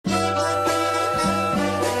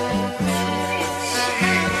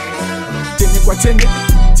kwa chene,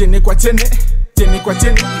 chene kwa chene, chene kwa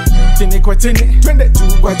chene, chene kwa chene. Twende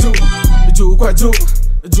juu kwa juu, juu kwa juu,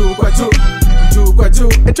 juu kwa juu, juu kwa juu.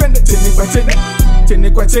 Twende chene kwa chene, chene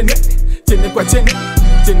kwa chene, chene kwa chene,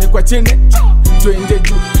 chene kwa chene. Twende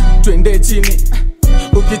juu, twende chini.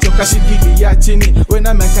 Ukichoka shikilia chini.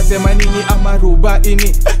 Wena miaka 80 ama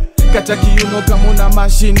 40. Kata kiuno kama una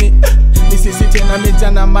mashini. Ni sisi tena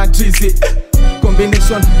Mejja na matrizi.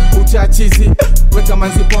 Combination uchachizi. Weka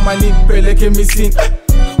manzipo mani peleke missing.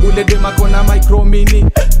 Ule dema kona micro mini.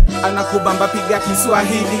 Anakubamba piga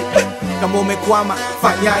Kiswahili. Kama umekwama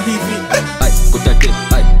fanya hivi. Ay kutate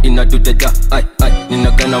ay inadudeja ay ay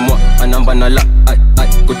ninagana mwa anamba na la ay ay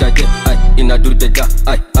kutate ay inadudeja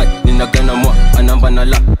ay ay ninagana mwa anamba na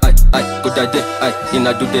la ay ay kutate ay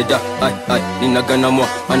inadudeja ay ay ninagana mwa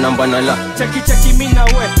anamba na la. Cheki mina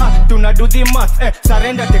we tuna do the math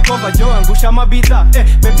surrender take over jo angusha mabidha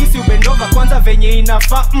baby si ubendova kwanza venye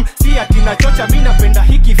inafaa si ati nachocha mimi napenda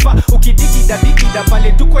hiki fa ukidikida dikida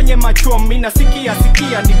pale tu kwenye machom mimi nasikia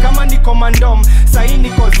ni kama niko mandom sahi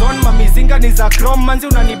niko zone mamizinga ni za chrome manzi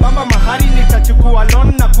unanibamba mahari nitachukua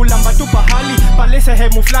loan na kulamba tu pahali pale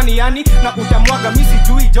sehemu fulani yani na utamwaga mimi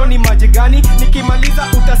sijui Johnny maji gani nikimaliza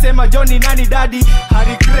utasema Johnny nani daddy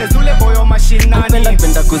Harry Craze ule boyo mashinani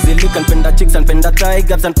napenda kuzilika napenda chicks napenda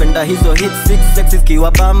tigers napenda hizo hit six sexes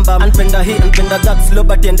kiwa bamba napenda hii napenda that slow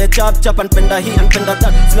but ende chap chap napenda hii napenda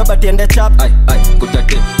that slow but ende chap ay ay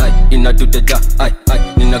kutate ay inadudeja ay ay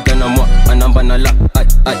ninagana mwa anamba na la ay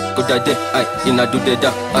ay kutate ay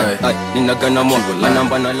inadudeja ay ay ninagana mwa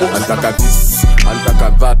anamba na la. Anataka this,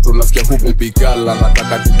 anataka that, unasikia hubu bigala,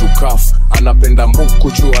 anataka vitu kaf. Anapenda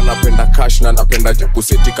mbukuchu, anapenda cash na anapenda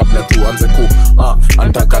jakuseti kabla tuanze ku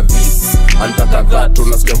anataka this, anataka that,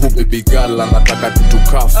 unasikia hubu bigala, anataka vitu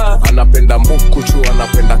kaf. Anapenda mbukuchu,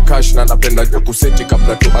 anapenda cash na anapenda jakuseti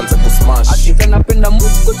kabla tuanze kusmash. Atika napenda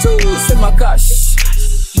mbukuchu, sema cash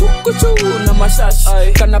mukuchu na mashash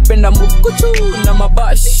kanapenda mukuchu na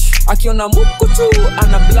mabash akiona mukuchu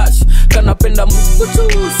ana blush kanapenda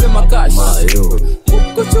mukuchu sema cash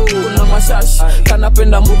mukuchu na mashash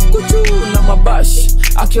kanapenda mukuchu na mabash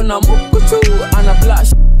akiona mukuchu ana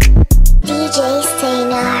blush. DJ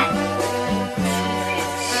Stayner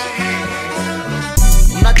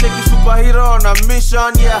Take a superhero on a mission,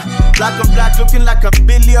 yeah. Black and black looking like a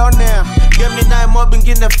billionaire. Give me 9 mobbing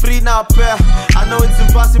in the free now pair. I know it's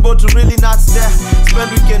impossible to really not stare. Spend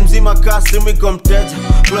weekends in my car, see me come dead.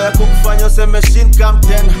 Flow ya kukufanya use machine come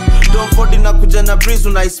 10. Don't fall in a kuja na breeze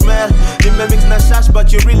when I smell. You may mix na shash but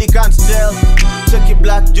you really can't tell. Check it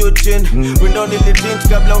black juchin. We don't need tint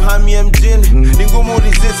kabla uhami mjini. Ningumu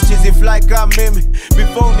resist cheesy fly come mimi.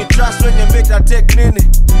 Before we trust when you make that take nini.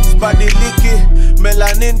 Spadi leaky,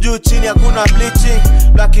 melanin juu chini hakuna bleaching.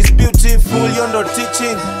 Black is beautiful, you're not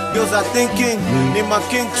teaching. Girls are thinking, ni ma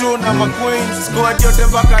king tu na ma queens. Squad yote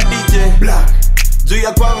mpaka DJ Black, juu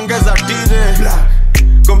ya kuongeza tire Black,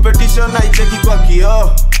 competition haicheki kwa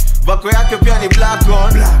kioo. Vako yake pia ni black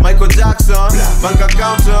on black. Michael Jackson, black. Bank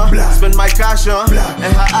account on black. Spend my cash on black.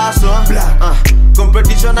 And her ass on black.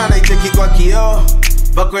 Competition haicheki kwa kioo.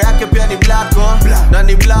 Vako yake pia ni black on black. Na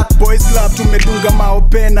ni black boys club tumedunga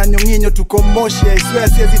maopena nyonginyo tuko moshi I swear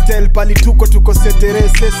siezi tell pali tuko setere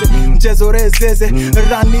sese mchezo rezeze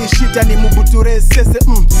rani shita ni mubuture sese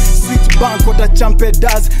switch bank ota champe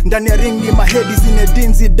daz ndani ya ring ni mahedi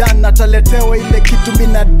Zinedine Zidane ataletewa ile kitu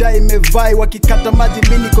mina dai mevai wakikata maji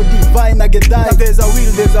mimi niko divine na gedai there's a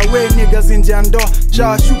will there's a way niggas nje ya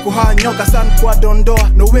ndoa shuku hanyoka san kwa dondoa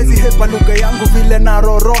no wezi hepa lugha yangu vile na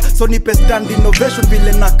roro so nipe stand innovation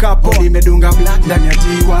vile na kapo nimedunga black ndani ya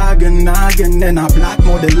G-Wagon again and a black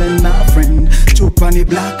model and a friend chupa ni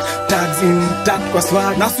black tags in tag kwa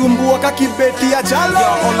swag nasumbua kakibeti ya chalo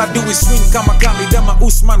all I do is swing kama Kali dama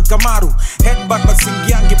Usman Kamaru headbutt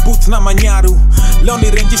basingiangi booth na manyaru leo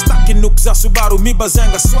ni range staki nuk za Subaru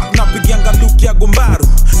mibazanga swag na pigianga look ya gumbaru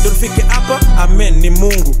don't fike hapa amen ni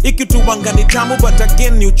Mungu ikituwanga ni tamu but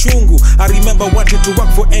again ni uchungu I remember wanted to work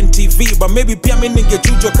for NTV but maybe pia mimi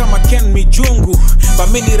ningechujwa kama Ken Mijungu but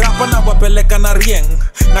mini rapa na wapeleka na rieng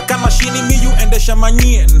na kama shini miyu endesha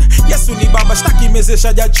manyien yesu ni baba staki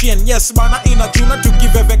mezesha jachien yes bana inachuna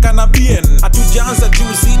tukiveveka na bien hatujaanza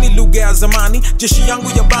juzini lugha ya zamani jeshi yangu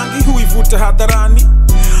ya bangi huivuta hadharani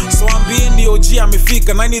so ambieni OG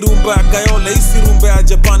amefika na ni rumba ya Gayole isi rumba ya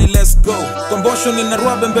Japani let's go kombosho nina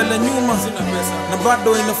ruabe mbele nyuma na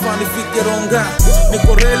bado inafani fike ronga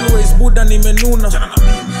niko railways buda nimenuna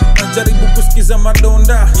najaribu kusikiza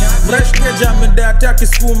madonda fresh keja amedata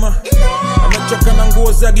akiskuma amechoka na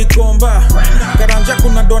nguo za Gikomba karanja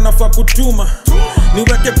kuna dona fa kutuma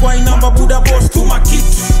niweke kwa inamba buda boss tuma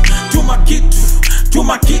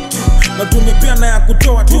kitu na tumepia na ya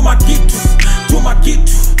kutoa. Tuma kitu, tuma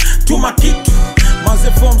kitu, tuma kitu.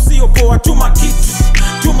 Manze form sio poa, tuma kitu,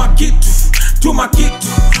 tuma kitu, tuma kitu.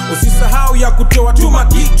 Usisahau ya kutoa. Tuma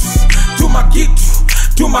kitu, tuma kitu,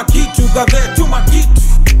 tuma kitu. Gadhe, tuma kitu.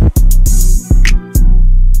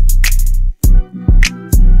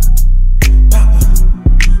 Baba,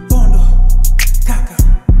 Bondo, Kaka,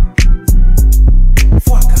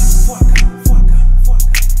 Fuaka, fuaka, fuaka,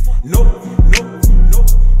 fuaka. No, no, no, no.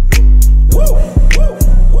 Woo, woo,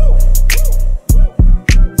 woo.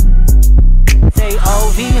 Say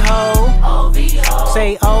OV ho,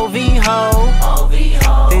 say OV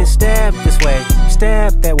ho, then step this way,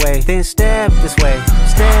 step that way, then step this way,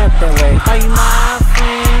 step that way. Are you my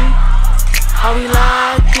friend? Are we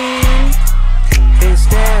locked in? Then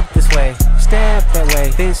step this way, step that way,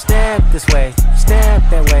 then step this way, step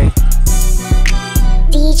that way.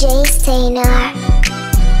 DJ Staynar.